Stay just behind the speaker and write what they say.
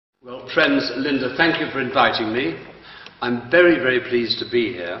Well, friends, Linda, thank you for inviting me. I'm very, very pleased to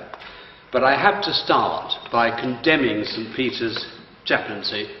be here, but I have to start by condemning St. Peter's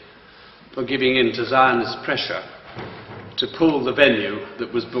chaplaincy for giving in to Zionist pressure to pull the venue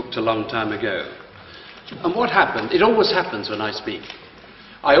that was booked a long time ago. And what happened? It always happens when I speak.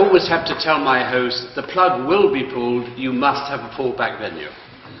 I always have to tell my host, the plug will be pulled, you must have a fallback venue.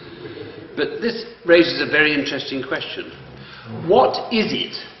 But this raises a very interesting question. What is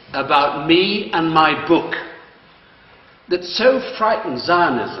it about me and my book that so frightens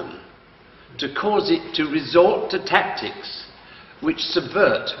Zionism to cause it to resort to tactics which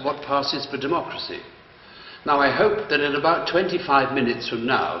subvert what passes for democracy? Now, I hope that in about 25 minutes from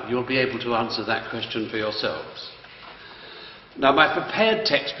now you'll be able to answer that question for yourselves. Now, my prepared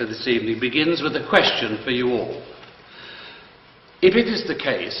text for this evening begins with a question for you all. If it is the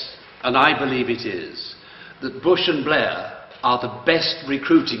case, and I believe it is, that Bush and Blair are the best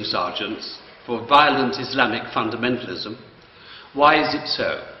recruiting sergeants for violent Islamic fundamentalism, why is it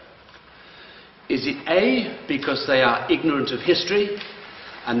so? Is it A, because they are ignorant of history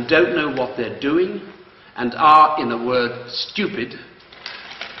and don't know what they're doing and are, in a word, stupid?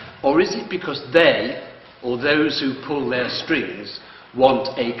 Or is it because they, or those who pull their strings, want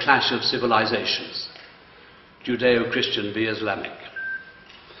a clash of civilizations, Judeo-Christian v. Islamic?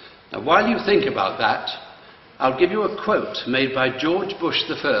 Now, while you think about that, I'll give you a quote made by George Bush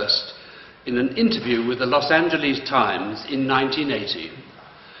I in an interview with the Los Angeles Times in 1980.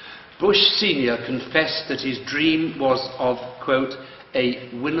 Bush Sr. confessed that his dream was of, quote,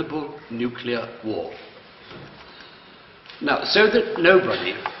 a winnable nuclear war. Now, so that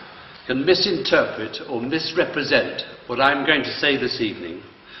nobody can misinterpret or misrepresent what I'm going to say this evening,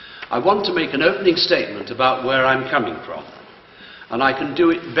 I want to make an opening statement about where I'm coming from. And I can do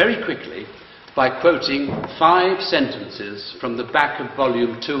it very quickly by quoting 5 sentences from the back of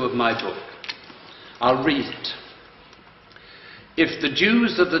volume 2 of my book. I'll read it. If the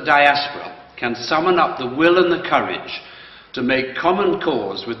Jews of the diaspora can summon up the will and the courage to make common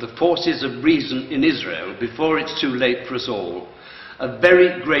cause with the forces of reason in Israel before it's too late for us all, a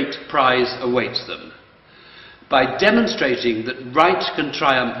very great prize awaits them. By demonstrating that right can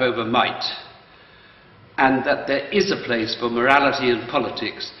triumph over might, and that there is a place for morality and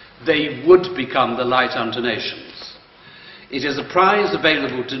politics, they would become the light unto nations. It is a prize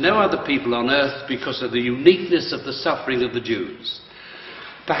available to no other people on earth because of the uniqueness of the suffering of the Jews.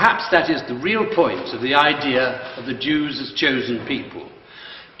 Perhaps that is the real point of the idea of the Jews as chosen people,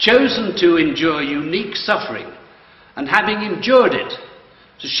 chosen to endure unique suffering, and having endured it,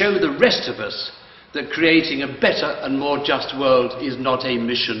 to show the rest of us that creating a better and more just world is not a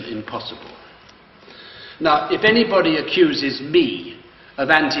mission impossible. Now, if anybody accuses me of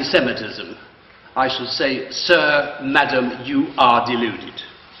anti-Semitism, I shall say, sir, madam, you are deluded.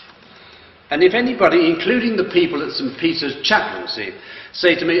 And if anybody, including the people at St. Peter's chaplaincy,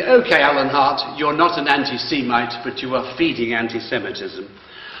 say to me, OK, Alan Hart, you're not an anti-Semite, but you are feeding anti-Semitism,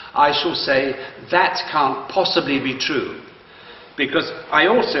 I shall say, that can't possibly be true, because I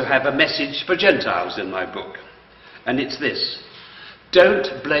also have a message for Gentiles in my book, and it's this: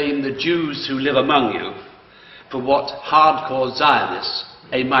 don't blame the Jews who live among you for what hardcore Zionists,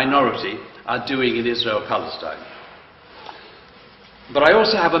 a minority, are doing in Israel-Palestine. But I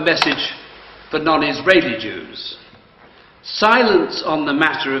also have a message for non-Israeli Jews. Silence on the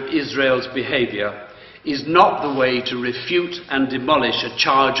matter of Israel's behaviour is not the way to refute and demolish a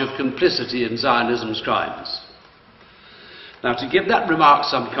charge of complicity in Zionism's crimes. Now, to give that remark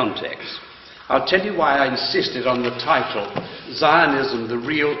some context, I'll tell you why I insisted on the title, Zionism, the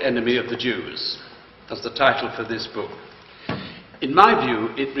Real Enemy of the Jews, as the title for this book. In my view,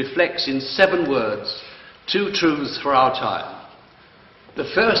 it reflects in 7 words 2 truths for our time.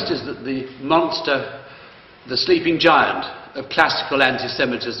 The first is that the monster, the sleeping giant of classical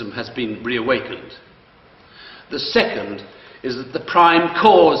anti-Semitism has been reawakened. The second is that the prime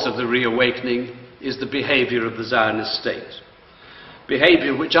cause of the reawakening is the behaviour of the Zionist state.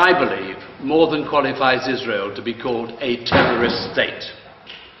 Behaviour which I believe more than qualifies Israel to be called a terrorist state.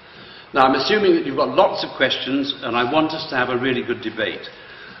 Now, I'm assuming that you've got lots of questions, and I want us to have a really good debate.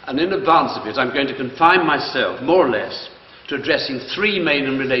 And in advance of it, I'm going to confine myself, more or less, to addressing 3 main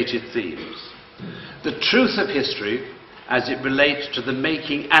and related themes. The truth of history as it relates to the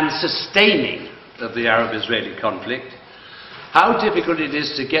making and sustaining of the Arab-Israeli conflict, how difficult it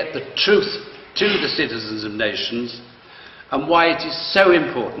is to get the truth to the citizens of nations, and why it is so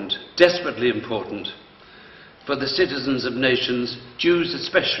important, desperately important, for the citizens of nations, Jews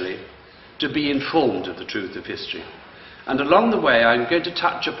especially, to be informed of the truth of history. And along the way, I'm going to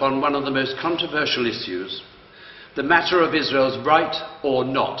touch upon one of the most controversial issues, the matter of Israel's right or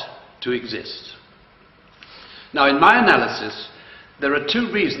not to exist. Now, in my analysis, there are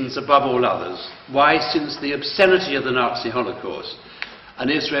two reasons above all others why, since the obscenity of the Nazi Holocaust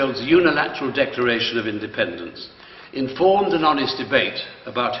and Israel's unilateral declaration of independence, informed and honest debate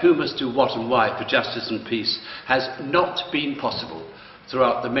about who must do what and why for justice and peace has not been possible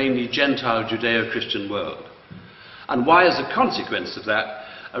throughout the mainly Gentile Judeo-Christian world, and why, as a consequence of that,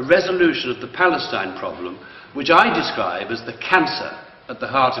 a resolution of the Palestine problem, which I describe as the cancer at the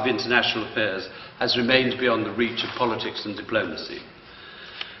heart of international affairs, has remained beyond the reach of politics and diplomacy.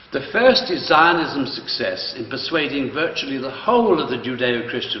 The first is Zionism's success in persuading virtually the whole of the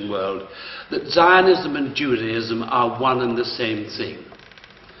Judeo-Christian world that Zionism and Judaism are one and the same thing.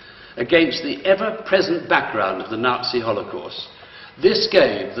 Against the ever-present background of the Nazi Holocaust, this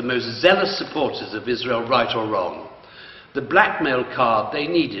gave the most zealous supporters of Israel, right or wrong, the blackmail card they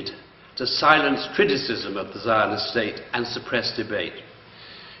needed to silence criticism of the Zionist state and suppress debate.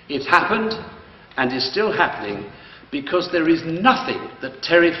 It happened, and is still happening, because there is nothing that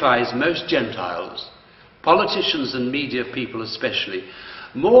terrifies most Gentiles, politicians and media people especially,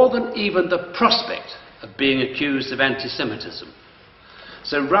 more than even the prospect of being accused of anti-Semitism.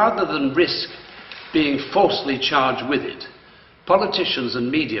 So rather than risk being falsely charged with it, politicians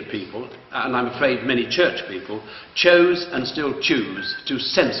and media people, and I'm afraid many church people, chose and still choose to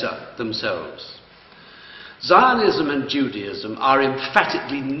censor themselves. Zionism and Judaism are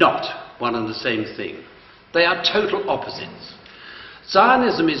emphatically not one and the same thing. They are total opposites.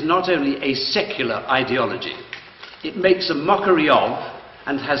 Zionism is not only a secular ideology, it makes a mockery of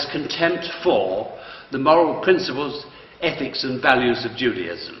and has contempt for the moral principles, ethics and values of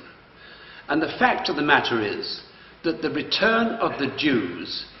Judaism. And the fact of the matter is that the return of the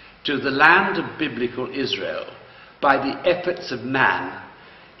Jews to the land of biblical Israel by the efforts of man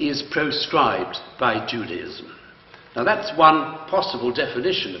is proscribed by Judaism. Now that's one possible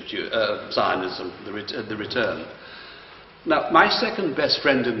definition of Zionism, the return. Now, my second best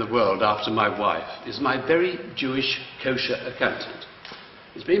friend in the world after my wife is my very Jewish kosher accountant.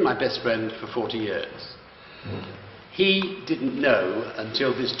 He's been my best friend for 40 years. He didn't know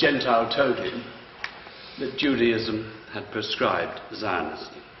until this Gentile told him that Judaism had proscribed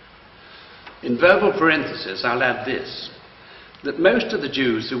Zionism. In verbal parenthesis, I'll add this, that most of the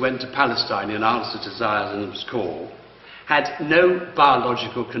Jews who went to Palestine in answer to Zionism's call had no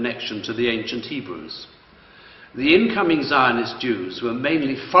biological connection to the ancient Hebrews. The incoming Zionist Jews were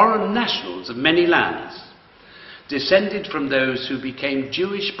mainly foreign nationals of many lands, descended from those who became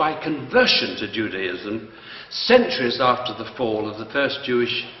Jewish by conversion to Judaism centuries after the fall of the first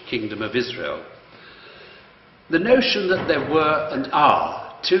Jewish kingdom of Israel. The notion that there were and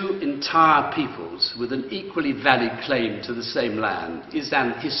are two entire peoples with an equally valid claim to the same land is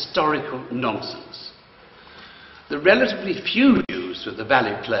an historical nonsense. The relatively few Jews with a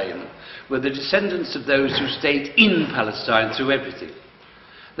valid claim were the descendants of those who stayed in Palestine through everything.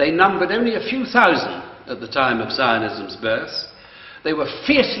 They numbered only a few thousand at the time of Zionism's birth. They were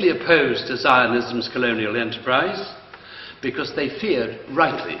fiercely opposed to Zionism's colonial enterprise because they feared,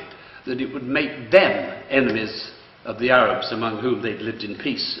 rightly, that it would make them enemies of the Arabs among whom they'd lived in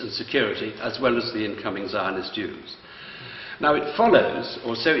peace and security, as well as the incoming Zionist Jews. Now it follows,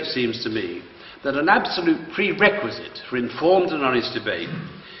 or so it seems to me, that an absolute prerequisite for informed and honest debate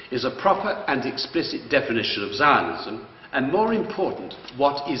is a proper and explicit definition of Zionism, and more important,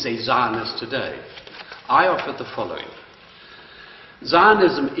 what is a Zionist today? I offer the following.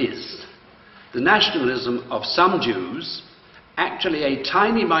 Zionism is the nationalism of some Jews, actually a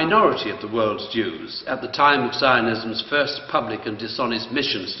tiny minority of the world's Jews at the time of Zionism's first public and dishonest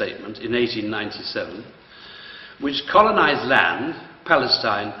mission statement in 1897, which colonized land,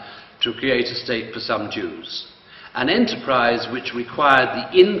 Palestine, to create a state for some Jews, an enterprise which required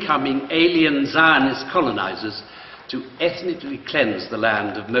the incoming alien Zionist colonizers to ethnically cleanse the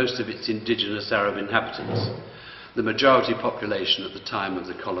land of most of its indigenous Arab inhabitants, the majority population at the time of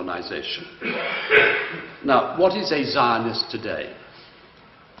the colonization. Now, what is a Zionist today?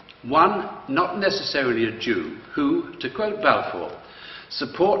 One, not necessarily a Jew, who, to quote Balfour,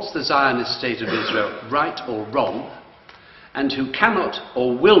 supports the Zionist state of Israel, right or wrong, and who cannot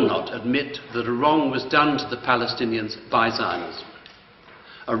or will not admit that a wrong was done to the Palestinians by Zionism,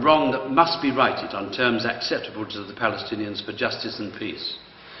 a wrong that must be righted on terms acceptable to the Palestinians for justice and peace.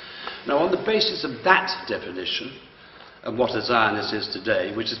 Now, on the basis of that definition of what a Zionist is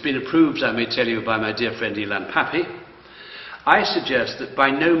today, which has been approved, I may tell you, by my dear friend Ilan Pappy, I suggest that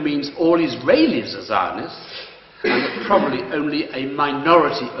by no means all Israelis are Zionists, and that probably only a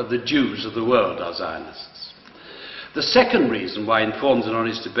minority of the Jews of the world are Zionists. The second reason why informed and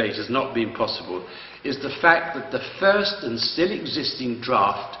honest debate has not been possible is the fact that the first and still existing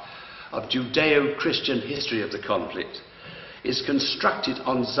draft of Judeo-Christian history of the conflict is constructed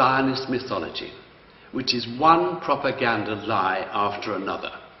on Zionist mythology, which is one propaganda lie after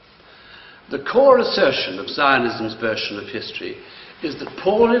another. The core assertion of Zionism's version of history is that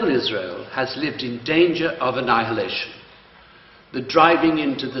poor little Israel has lived in danger of annihilation, the driving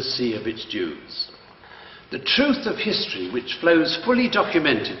into the sea of its Jews. The truth of history, which flows fully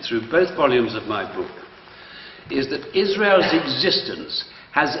documented through both volumes of my book, is that Israel's existence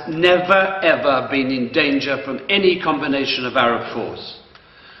has never ever been in danger from any combination of Arab force.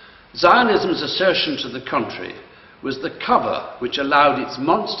 Zionism's assertion to the contrary was the cover which allowed its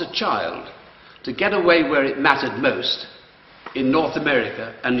monster child to get away where it mattered most, in North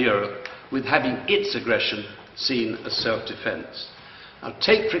America and Europe, with having its aggression seen as self-defense. Now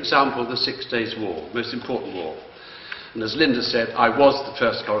take, for example, the 6 Days War, most important war. And as Linda said, I was the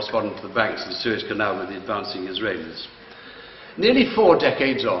first correspondent for the banks of the Suez Canal with the advancing Israelis. Nearly 4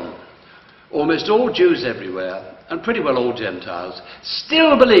 decades on, almost all Jews everywhere, and pretty well all Gentiles,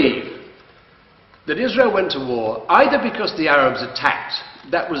 still believe that Israel went to war either because the Arabs attacked,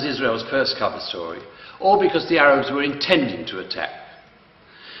 that was Israel's first cover story, or because the Arabs were intending to attack.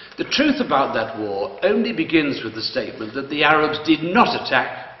 The truth about that war only begins with the statement that the Arabs did not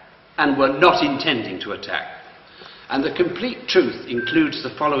attack and were not intending to attack. And the complete truth includes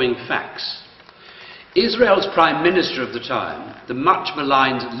the following facts. Israel's Prime Minister of the time, the much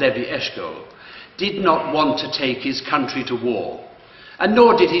maligned Levi Eshkol, did not want to take his country to war, and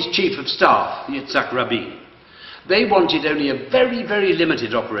nor did his Chief of Staff, Yitzhak Rabin. They wanted only a very, very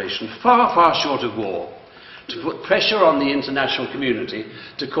limited operation, far, far short of war, to put pressure on the international community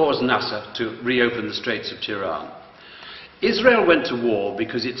to cause Nasser to reopen the Straits of Tiran. Israel went to war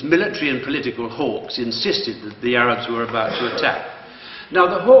because its military and political hawks insisted that the Arabs were about to attack. Now,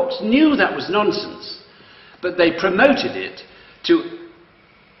 the hawks knew that was nonsense, but they promoted it to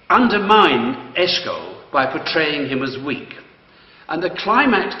undermine Eshkol by portraying him as weak. And the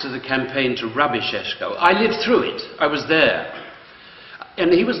climax to the campaign to rubbish Eshkol, I lived through it, I was there.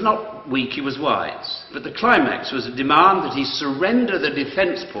 And he was not weak, he was wise. But the climax was a demand that he surrender the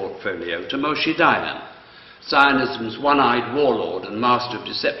defense portfolio to Moshe Dayan, Zionism's one-eyed warlord and master of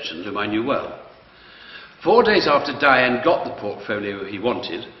deception, whom I knew well. 4 days after Dayan got the portfolio he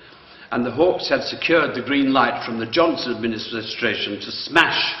wanted, and the hawks had secured the green light from the Johnson administration to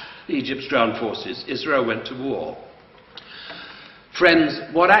smash Egypt's ground forces, Israel went to war. Friends,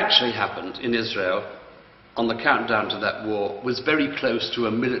 what actually happened in Israel on the countdown to that war was very close to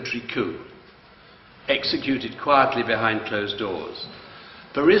a military coup, executed quietly behind closed doors.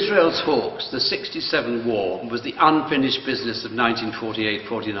 For Israel's hawks, the 67 war was the unfinished business of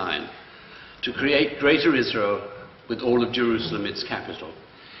 1948-49, to create Greater Israel with all of Jerusalem its capital.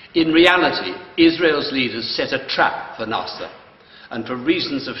 In reality, Israel's leaders set a trap for Nasser, and for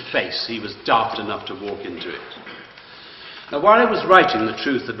reasons of face, he was daft enough to walk into it. Now, while I was writing the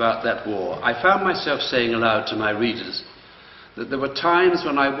truth about that war, I found myself saying aloud to my readers that there were times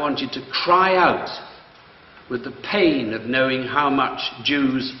when I wanted to cry out with the pain of knowing how much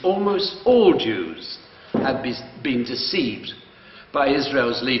Jews, almost all Jews, had been deceived by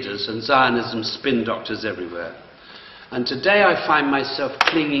Israel's leaders and Zionism's spin doctors everywhere. And today I find myself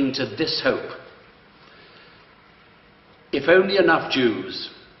clinging to this hope. If only enough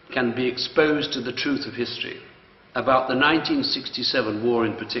Jews can be exposed to the truth of history, about the 1967 war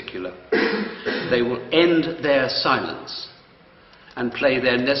in particular, they will end their silence and play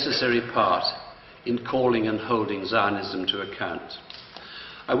their necessary part in calling and holding Zionism to account.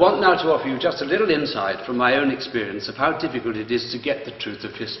 I want now to offer you just a little insight from my own experience of how difficult it is to get the truth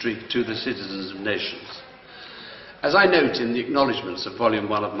of history to the citizens of nations. As I note in the acknowledgements of Volume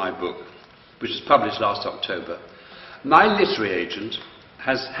 1 of my book, which was published last October, my literary agent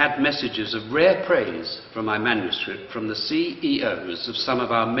has had messages of rare praise from my manuscript from the CEOs of some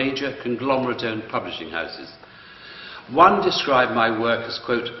of our major conglomerate-owned publishing houses. One described my work as,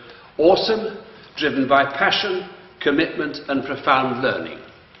 quote, awesome, driven by passion, commitment and profound learning.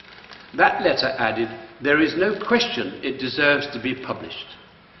 That letter added, there is no question it deserves to be published,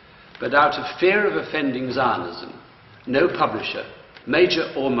 but out of fear of offending Zionism, no publisher,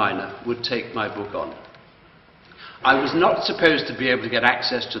 major or minor, would take my book on. I was not supposed to be able to get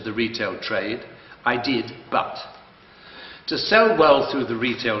access to the retail trade. I did, but to sell well through the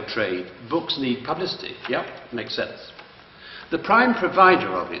retail trade, books need publicity. Yep, makes sense. The prime provider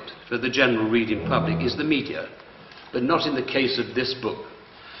of it for the general reading public is the media, but not in the case of this book.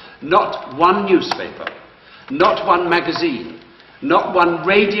 Not one newspaper, not one magazine, not one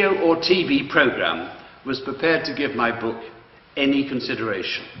radio or TV program was prepared to give my book any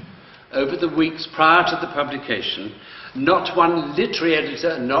consideration. over the weeks prior to the publication, not one literary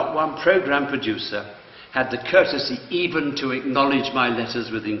editor, not one programme producer had the courtesy even to acknowledge my letters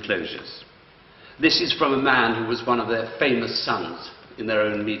with enclosures. This is from a man who was one of their famous sons in their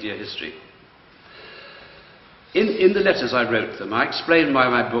own media history. In the letters I wrote them, I explained why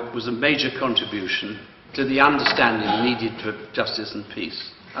my book was a major contribution to the understanding needed for justice and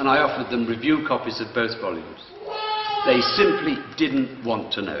peace, and I offered them review copies of both volumes. They simply didn't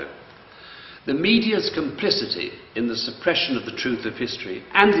want to know. The media's complicity in the suppression of the truth of history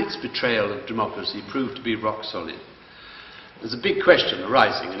and its betrayal of democracy proved to be rock solid. There's a big question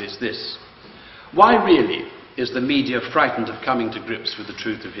arising, and it's this. Why really is the media frightened of coming to grips with the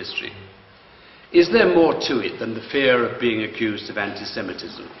truth of history? Is there more to it than the fear of being accused of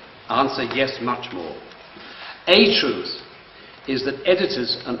anti-Semitism? Answer, yes, much more. A truth is that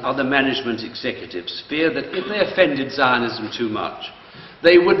editors and other management executives fear that if they offended Zionism too much,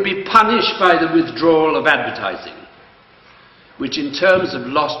 they would be punished by the withdrawal of advertising, which in terms of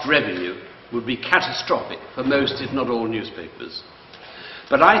lost revenue would be catastrophic for most, if not all, newspapers.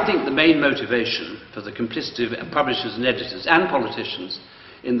 But I think the main motivation for the complicity of publishers and editors and politicians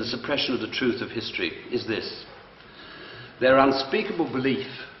in the suppression of the truth of history is this: their unspeakable belief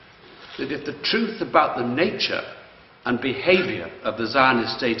that if the truth about the nature and behaviour of the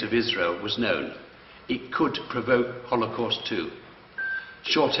Zionist state of Israel was known, it could provoke Holocaust too.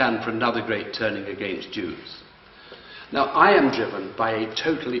 Shorthand for another great turning against Jews. Now, I am driven by a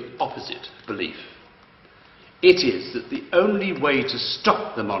totally opposite belief. It is that the only way to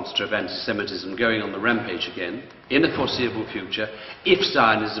stop the monster of anti-Semitism going on the rampage again, in the foreseeable future, if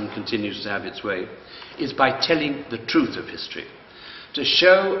Zionism continues to have its way, is by telling the truth of history. To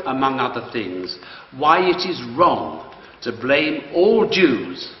show, among other things, why it is wrong to blame all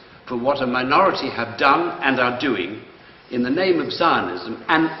Jews for what a minority have done and are doing in the name of Zionism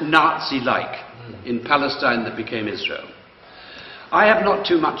and Nazi-like in Palestine that became Israel. I have not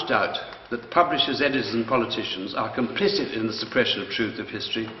too much doubt that publishers, editors and politicians are complicit in the suppression of truth of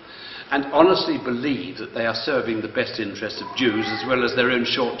history and honestly believe that they are serving the best interests of Jews as well as their own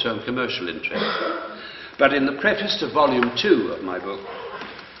short-term commercial interests. But in the preface to volume 2 of my book,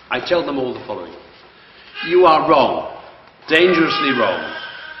 I tell them all the following. You are wrong, dangerously wrong,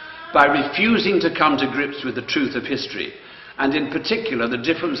 by refusing to come to grips with the truth of history, and in particular the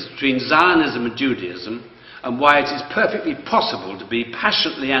difference between Zionism and Judaism, and why it is perfectly possible to be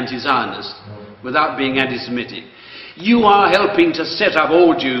passionately anti-Zionist without being anti-Semitic. You are helping to set up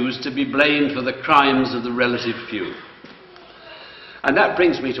all Jews to be blamed for the crimes of the relative few. And that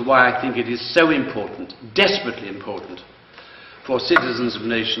brings me to why I think it is so important, desperately important, for citizens of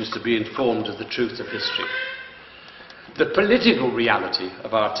nations to be informed of the truth of history. The political reality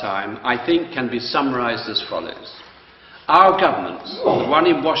of our time, I think, can be summarised as follows. Our governments, the one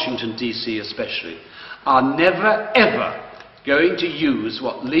in Washington, D.C. especially, are never, ever going to use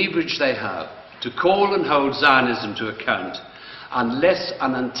what leverage they have to call and hold Zionism to account unless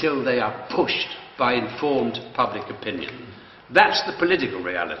and until they are pushed by informed public opinion. That's the political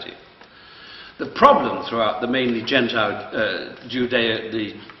reality. The problem throughout the mainly Gentile,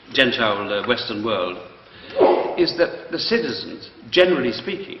 the Gentile Western world is that the citizens, generally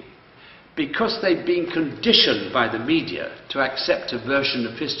speaking, because they've been conditioned by the media to accept a version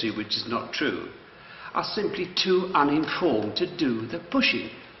of history which is not true, are simply too uninformed to do the pushing.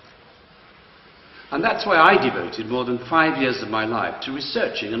 And that's why I devoted more than 5 years of my life to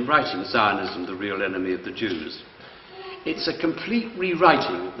researching and writing Zionism, the real enemy of the Jews. It's a complete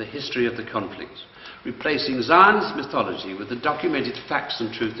rewriting of the history of the conflict, replacing Zionist mythology with the documented facts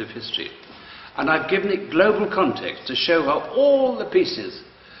and truth of history. And I've given it global context to show how all the pieces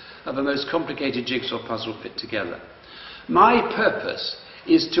of a most complicated jigsaw puzzle fit together. My purpose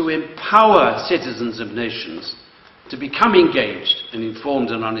is to empower citizens of nations to become engaged in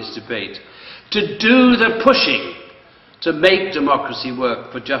informed and honest debate, to do the pushing to make democracy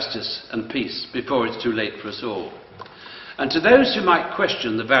work for justice and peace before it's too late for us all. And to those who might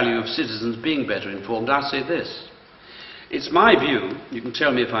question the value of citizens being better informed, I'll say this. It's my view, you can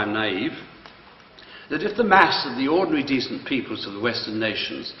tell me if I'm naive, that if the mass of the ordinary decent peoples of the Western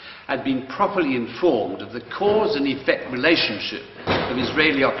nations had been properly informed of the cause and effect relationship of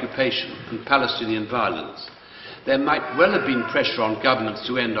Israeli occupation and Palestinian violence, there might well have been pressure on governments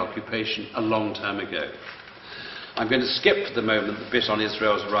to end occupation a long time ago. I'm going to skip for the moment the bit on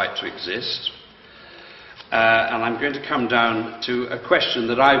Israel's right to exist, and I'm going to come down to a question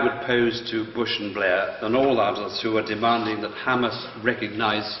that I would pose to Bush and Blair and all others who are demanding that Hamas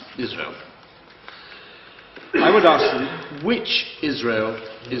recognise Israel. I would ask them, which Israel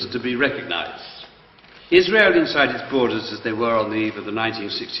is to be recognised? Israel inside its borders as they were on the eve of the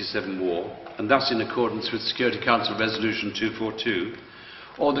 1967 war, and thus in accordance with Security Council Resolution 242,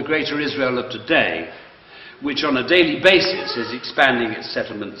 or the Greater Israel of today, which on a daily basis is expanding its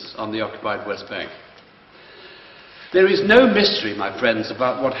settlements on the occupied West Bank. There is no mystery, my friends,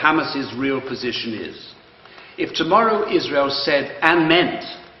 about what Hamas's real position is. If tomorrow Israel said and meant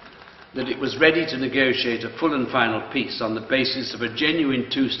that it was ready to negotiate a full and final peace on the basis of a genuine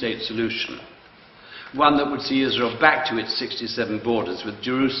two-state solution, one that would see Israel back to its 67 borders with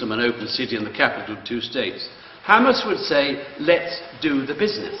Jerusalem an open city and the capital of two states, Hamas would say, let's do the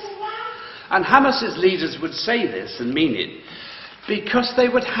business. And Hamas's leaders would say this and mean it because they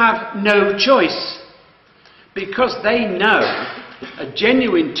would have no choice. Because they know a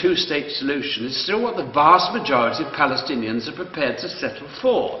genuine two-state solution is still what the vast majority of Palestinians are prepared to settle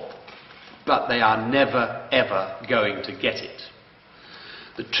for. But they are never, ever going to get it.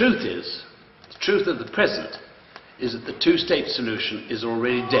 The truth is, the truth of the present, is that the two-state solution is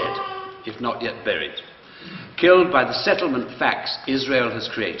already dead, if not yet buried. Killed by the settlement facts Israel has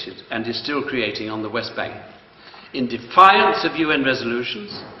created and is still creating on the West Bank. In defiance of UN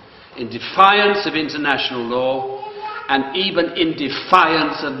resolutions, in defiance of international law, and even in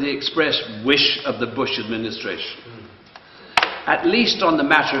defiance of the express wish of the Bush administration. At least on the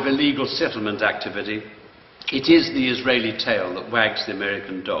matter of illegal settlement activity, it is the Israeli tail that wags the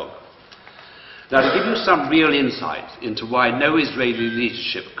American dog. Now, to give you some real insight into why no Israeli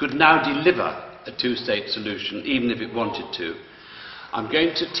leadership could now deliver a two-state solution, even if it wanted to, I'm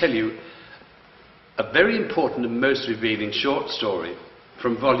going to tell you a very important and most revealing short story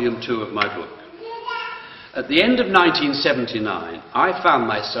from volume 2 of my book. At the end of 1979, I found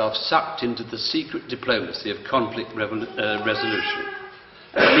myself sucked into the secret diplomacy of conflict resolution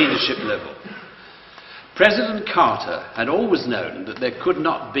at leadership level. President Carter had always known that there could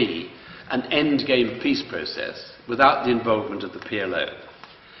not be an endgame peace process without the involvement of the PLO.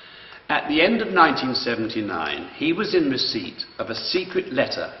 At the end of 1979, he was in receipt of a secret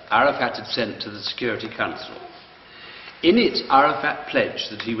letter Arafat had sent to the Security Council. In it, Arafat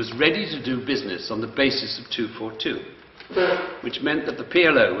pledged that he was ready to do business on the basis of 242, which meant that the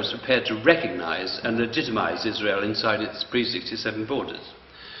PLO was prepared to recognize and legitimize Israel inside its pre-67 borders.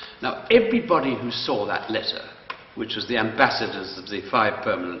 Now, everybody who saw that letter, which was the ambassadors of the 5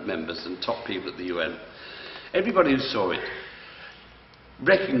 permanent members and top people at the UN, everybody who saw it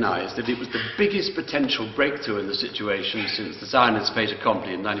recognized that it was the biggest potential breakthrough in the situation since the Zionist fait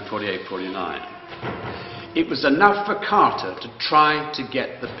accompli in 1948-49. It was enough for Carter to try to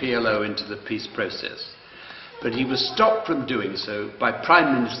get the PLO into the peace process, but he was stopped from doing so by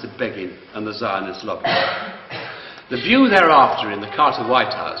Prime Minister Begin and the Zionist lobby. The view thereafter in the Carter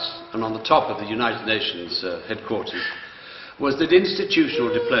White House and on the top of the United Nations headquarters was that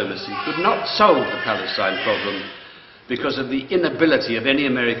institutional diplomacy could not solve the Palestine problem because of the inability of any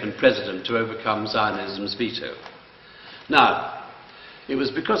American president to overcome Zionism's veto. Now, it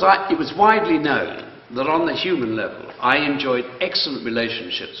was because it was widely known that on the human level I enjoyed excellent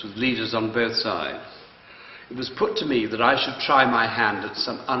relationships with leaders on both sides. It was put to me that I should try my hand at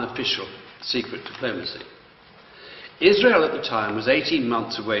some unofficial secret diplomacy. Israel at the time was 18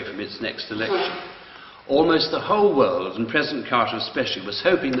 months away from its next election. Almost the whole world, and President Carter especially, was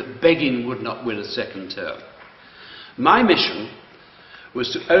hoping that Begin would not win a second term. My mission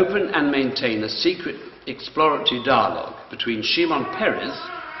was to open and maintain a secret exploratory dialogue between Shimon Peres,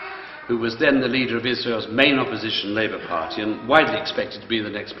 who was then the leader of Israel's main opposition Labour Party and widely expected to be the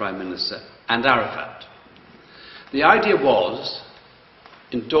next Prime Minister, and Arafat. The idea was,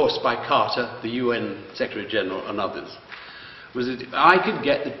 endorsed by Carter, the UN Secretary General and others, was that if I could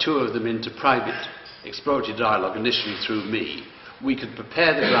get the two of them into private exploratory dialogue initially through me, we could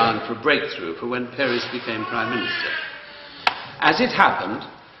prepare the ground for a breakthrough for when Peres became Prime Minister. As it happened,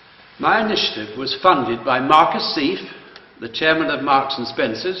 my initiative was funded by Marcus Seif, the chairman of Marks and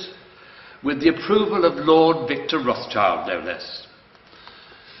Spencer's, with the approval of Lord Victor Rothschild, no less.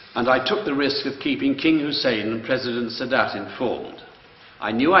 And I took the risk of keeping King Hussein and President Sadat informed.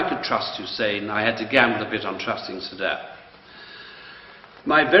 I knew I could trust Hussein. I had to gamble a bit on trusting Sadat.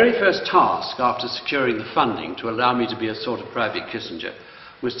 My very first task after securing the funding to allow me to be a sort of private Kissinger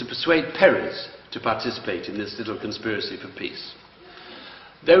was to persuade Peres to participate in this little conspiracy for peace.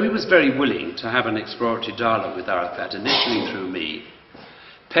 Though he was very willing to have an exploratory dialogue with Arafat, initially through me,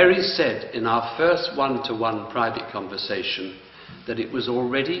 Peres said in our first one-to-one private conversation that it was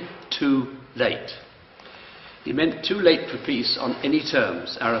already too late. He meant too late for peace on any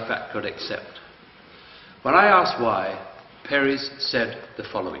terms Arafat could accept. When I asked why, Peres said the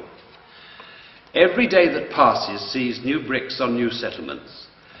following: "Every day that passes sees new bricks on new settlements,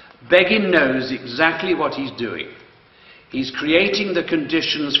 Begin knows exactly what he's doing. He's creating the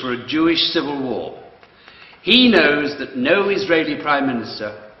conditions for a Jewish civil war. He knows that no Israeli Prime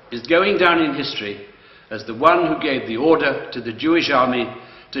Minister is going down in history as the one who gave the order to the Jewish army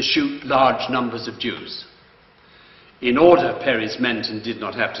to shoot large numbers of Jews. In order, Peres meant and did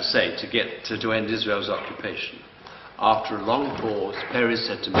not have to say, to end Israel's occupation. After a long pause, Peres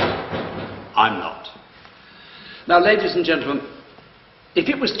said to me, "I'm not." Now, ladies and gentlemen, if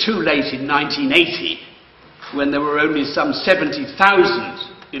it was too late in 1980, when there were only some 70,000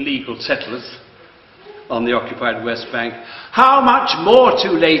 illegal settlers on the occupied West Bank, how much more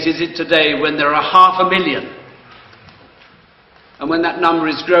too late is it today when there are 500,000? And when that number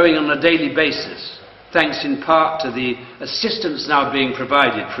is growing on a daily basis, thanks in part to the assistance now being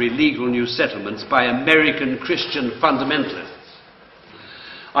provided for illegal new settlements by American Christian fundamentalists.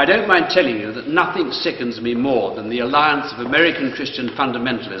 I don't mind telling you that nothing sickens me more than the alliance of American Christian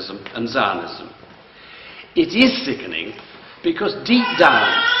fundamentalism and Zionism. It is sickening because deep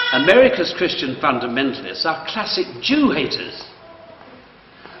down, America's Christian fundamentalists are classic Jew haters.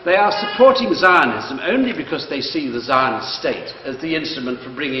 They are supporting Zionism only because they see the Zionist state as the instrument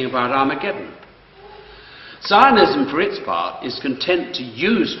for bringing about Armageddon. Zionism, for its part, is content to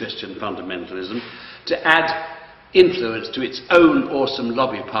use Christian fundamentalism to add influence to its own awesome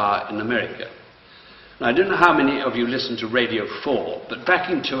lobby power in America. Now, I don't know how many of you listen to Radio 4, but back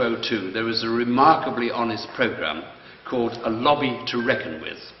in 2002 there was a remarkably honest programme called A Lobby to Reckon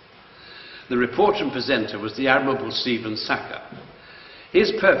With. The reporter and presenter was the Admirable Stephen Sackur.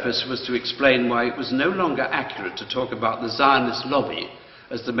 His purpose was to explain why it was no longer accurate to talk about the Zionist lobby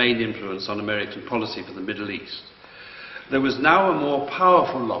as the main influence on American policy for the Middle East. There was now a more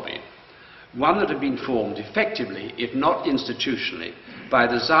powerful lobby, one that had been formed effectively, if not institutionally, by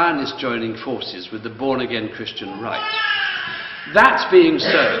the Zionists joining forces with the born-again Christian right. That being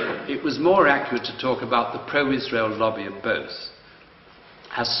so, it was more accurate to talk about the pro-Israel lobby of both.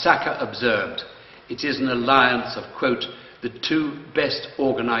 As Sackur observed, it is an alliance of, quote, the two best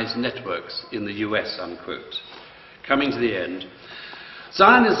organized networks in the US, unquote. Coming to the end,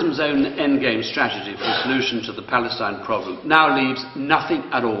 Zionism's own endgame strategy for the solution to the Palestine problem now leaves nothing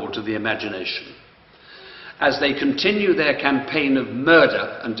at all to the imagination. As they continue their campaign of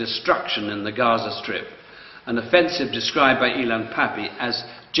murder and destruction in the Gaza Strip, an offensive described by Ilan Pappé as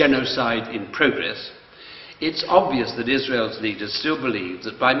genocide in progress, it's obvious that Israel's leaders still believe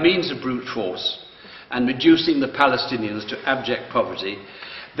that by means of brute force and reducing the Palestinians to abject poverty,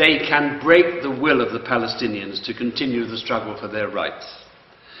 they can break the will of the Palestinians to continue the struggle for their rights.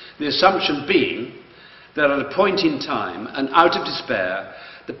 The assumption being that at a point in time, and out of despair,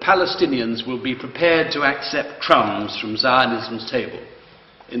 the Palestinians will be prepared to accept crumbs from Zionism's table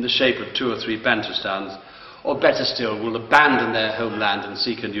in the shape of 2 or 3 Bantustans, or better still, will abandon their homeland and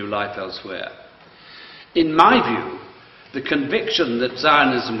seek a new life elsewhere. In my view, the conviction that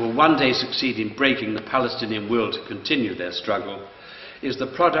Zionism will one day succeed in breaking the Palestinian will to continue their struggle is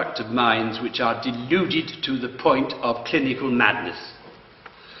the product of minds which are deluded to the point of clinical madness.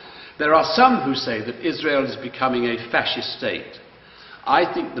 There are some who say that Israel is becoming a fascist state.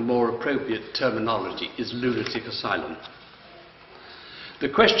 I think the more appropriate terminology is lunatic asylum. The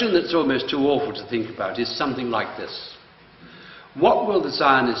question that's almost too awful to think about is something like this. What will the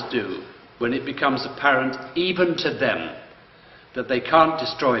Zionists do when it becomes apparent even to them that they can't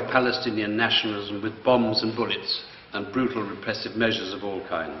destroy Palestinian nationalism with bombs and bullets and brutal repressive measures of all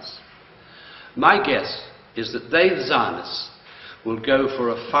kinds? My guess is that they, the Zionists, will go for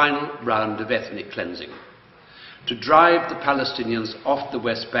a final round of ethnic cleansing, to drive the Palestinians off the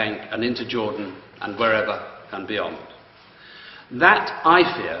West Bank and into Jordan and wherever and beyond. That, I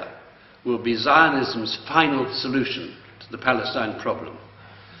fear, will be Zionism's final solution to the Palestine problem.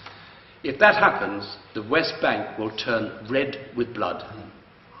 If that happens, the West Bank will turn red with blood,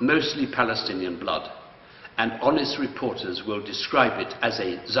 mostly Palestinian blood, and honest reporters will describe it as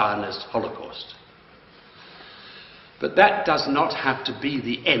a Zionist Holocaust. But that does not have to be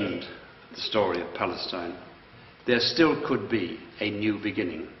the end of the story of Palestine. There still could be a new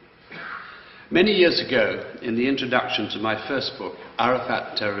beginning. Many years ago, in the introduction to my first book,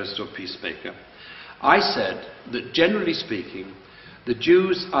 Arafat, Terrorist or Peacemaker, I said that, generally speaking, the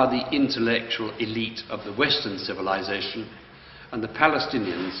Jews are the intellectual elite of the Western civilization, and the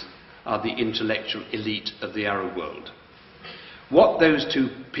Palestinians are the intellectual elite of the Arab world. What those two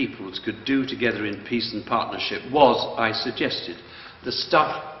peoples could do together in peace and partnership was, I suggested, the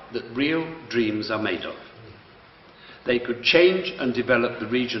stuff that real dreams are made of. They could change and develop the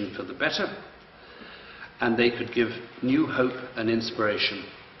region for the better, and they could give new hope and inspiration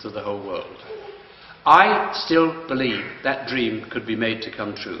to the whole world. I still believe that dream could be made to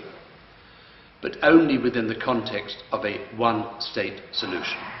come true, but only within the context of a one-state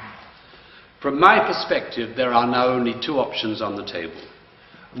solution. From my perspective, there are now only two options on the table: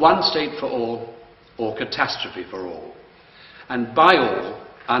 one state for all or catastrophe for all. And by all,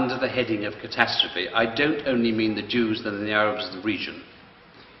 under the heading of catastrophe, I don't only mean the Jews and the Arabs of the region.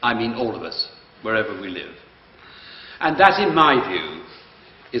 I mean all of us, wherever we live. And that, in my view,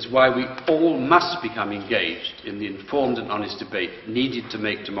 is why we all must become engaged in the informed and honest debate needed to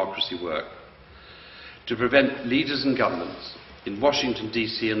make democracy work, to prevent leaders and governments in Washington,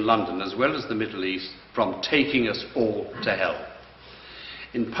 D.C. and London, as well as the Middle East, from taking us all to hell.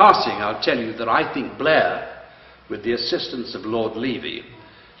 In passing, I'll tell you that I think Blair, with the assistance of Lord Levy,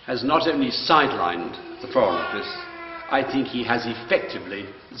 has not only sidelined the Foreign Office, I think he has effectively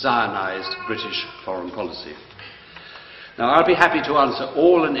Zionized British foreign policy. Now, I'll be happy to answer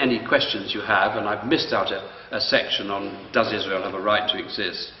all and any questions you have, and I've missed out a section on does Israel have a right to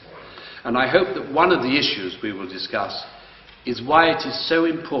exist. And I hope that one of the issues we will discuss is why it is so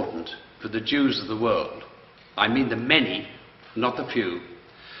important for the Jews of the world, I mean the many, not the few,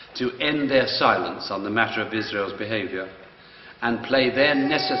 to end their silence on the matter of Israel's behaviour and play their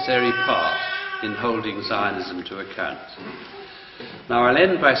necessary part in holding Zionism to account. Now, I'll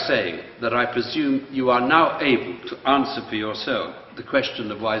end by saying that I presume you are now able to answer for yourself the question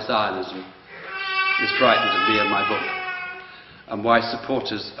of why Zionism is frightened of me and my book, and why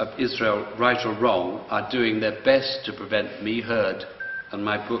supporters of Israel, right or wrong, are doing their best to prevent me heard and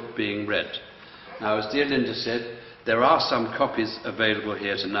my book being read. Now, as dear Linda said, there are some copies available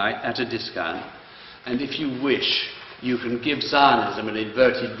here tonight at a discount, and if you wish, you can give Zionism an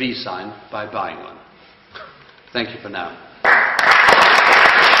inverted V sign by buying one. Thank you for now.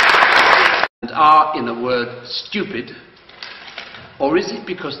 And are, in a word, stupid, or is it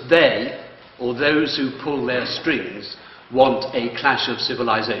because they, or those who pull their strings, want a clash of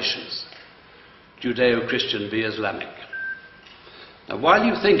civilizations, Judeo-Christian v. Islamic? Now, while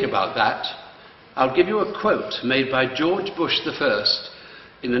you think about that, I'll give you a quote made by George Bush I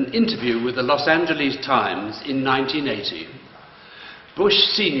in an interview with the Los Angeles Times in 1980. Bush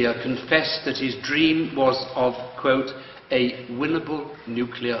Sr. confessed that his dream was of, quote, a winnable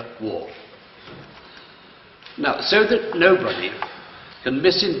nuclear war. Now, so that nobody can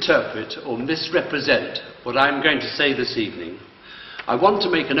misinterpret or misrepresent what I'm going to say this evening, I want to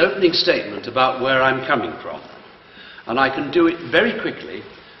make an opening statement about where I'm coming from. And I can do it very quickly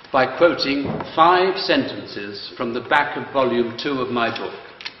by quoting 5 sentences from the back of volume 2 of my book.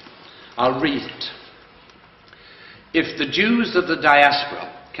 I'll read it. If the Jews of the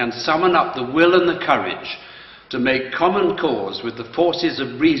diaspora can summon up the will and the courage to make common cause with the forces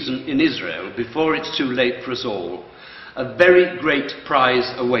of reason in Israel before it's too late for us all, a very great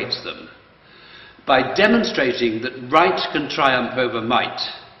prize awaits them. By demonstrating that right can triumph over might,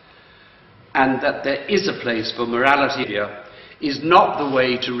 and that there is a place for morality here, is not the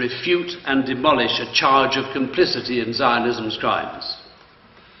way to refute and demolish a charge of complicity in Zionism's crimes.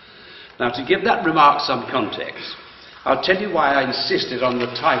 Now, to give that remark some context, I'll tell you why I insisted on the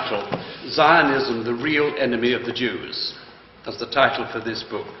title, Zionism, the Real Enemy of the Jews, as the title for this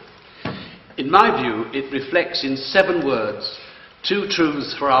book. In my view, it reflects in 7 words 2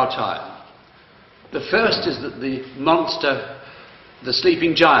 truths for our time. The first is that the monster, the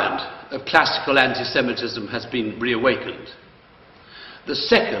sleeping giant of classical anti-Semitism has been reawakened. The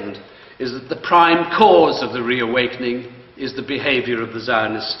second is that the prime cause of the reawakening is the behaviour of the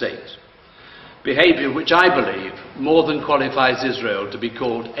Zionist state. Behaviour which I believe more than qualifies Israel to be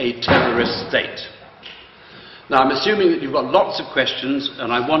called a terrorist state. Now, I'm assuming that you've got lots of questions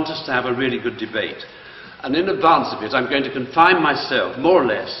and I want us to have a really good debate. And in advance of it, I'm going to confine myself, more or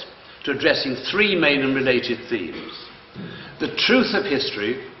less, to addressing 3 main and related themes. The truth of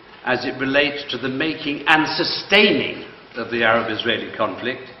history as it relates to the making and sustaining of the Arab-Israeli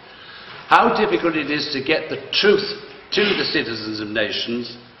conflict, how difficult it is to get the truth to the citizens of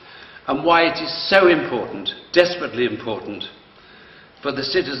nations, and why it is so important, desperately important, for the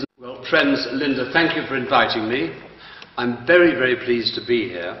citizens. Well, friends, Linda, thank you for inviting me. I'm very, very pleased to be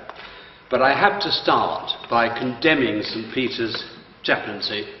here, but I have to start by condemning St. Peter's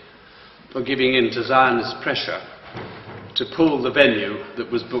chaplaincy for giving in to Zionist pressure to pull the venue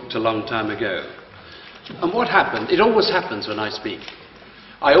that was booked a long time ago. And what happened? It always happens when I speak.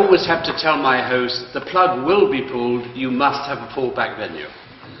 I always have to tell my host, the plug will be pulled, you must have a fallback venue.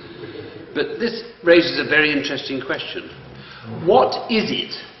 But this raises a very interesting question. What is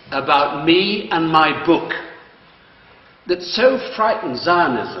it about me and my book that so frightens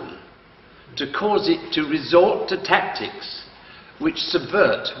Zionism to cause it to resort to tactics which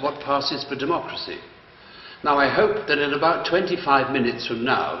subvert what passes for democracy? Now, I hope that in about 25 minutes from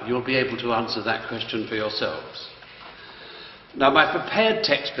now, you'll be able to answer that question for yourselves. Now, my prepared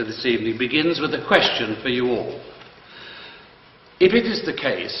text for this evening begins with a question for you all. If it is the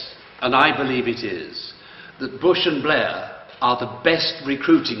case, and I believe it is, that Bush and Blair are the best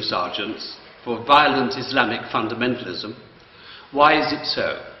recruiting sergeants for violent Islamic fundamentalism, why is it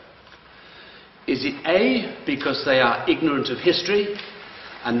so? Is it A, because they are ignorant of history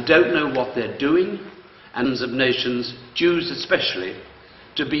and don't know what they're doing, and of nations, Jews especially,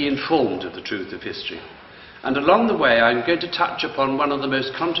 to be informed of the truth of history? And along the way, I'm going to touch upon one of the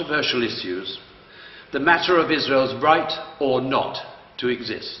most controversial issues, the matter of Israel's right or not to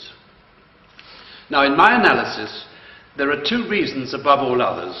exist. Now, in my analysis, there are two reasons above all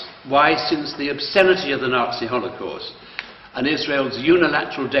others why, since the obscenity of the Nazi Holocaust and Israel's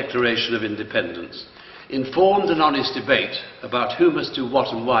unilateral declaration of independence, informed and honest debate about who must do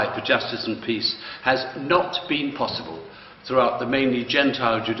what and why for justice and peace has not been possible throughout the mainly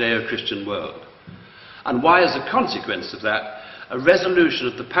Gentile Judeo-Christian world. And why, as a consequence of that, a resolution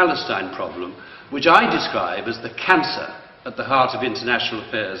of the Palestine problem, which I describe as the cancer at the heart of international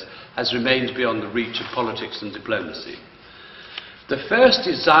affairs, has remained beyond the reach of politics and diplomacy. The first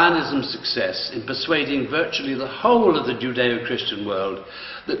is Zionism's success in persuading virtually the whole of the Judeo-Christian world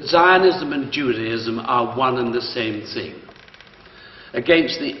that Zionism and Judaism are one and the same thing.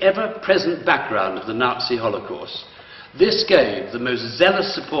 Against the ever-present background of the Nazi Holocaust, this gave the most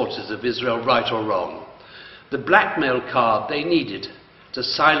zealous supporters of Israel, right or wrong, the blackmail card they needed to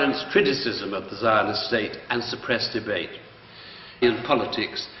silence criticism of the Zionist state and suppress debate. In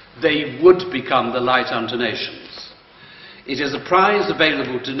politics, they would become the light unto nations. It is a prize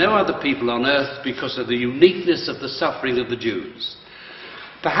available to no other people on earth because of the uniqueness of the suffering of the Jews.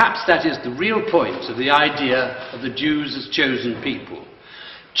 Perhaps that is the real point of the idea of the Jews as chosen people,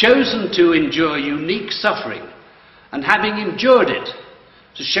 chosen to endure unique suffering, and having endured it,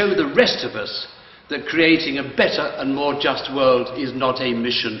 to show the rest of us that creating a better and more just world is not a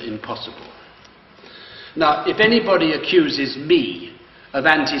mission impossible. Now, if anybody accuses me of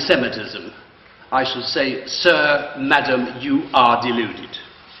anti-Semitism, I shall say, sir, madam, you are deluded.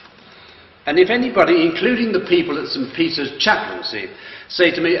 And if anybody, including the people at St. Peter's chaplaincy,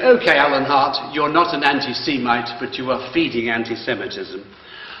 say to me, OK, Alan Hart, you're not an anti-Semite, but you are feeding anti-Semitism,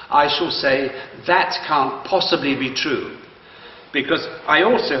 I shall say, that can't possibly be true, because I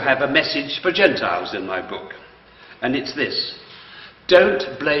also have a message for Gentiles in my book, and it's this: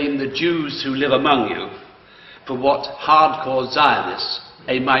 don't blame the Jews who live among you for what hardcore Zionists,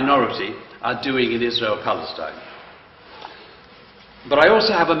 a minority, are doing in Israel-Palestine. But I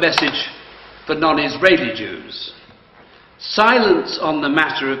also have a message for non-Israeli Jews. Silence on the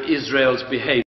matter of Israel's behaviour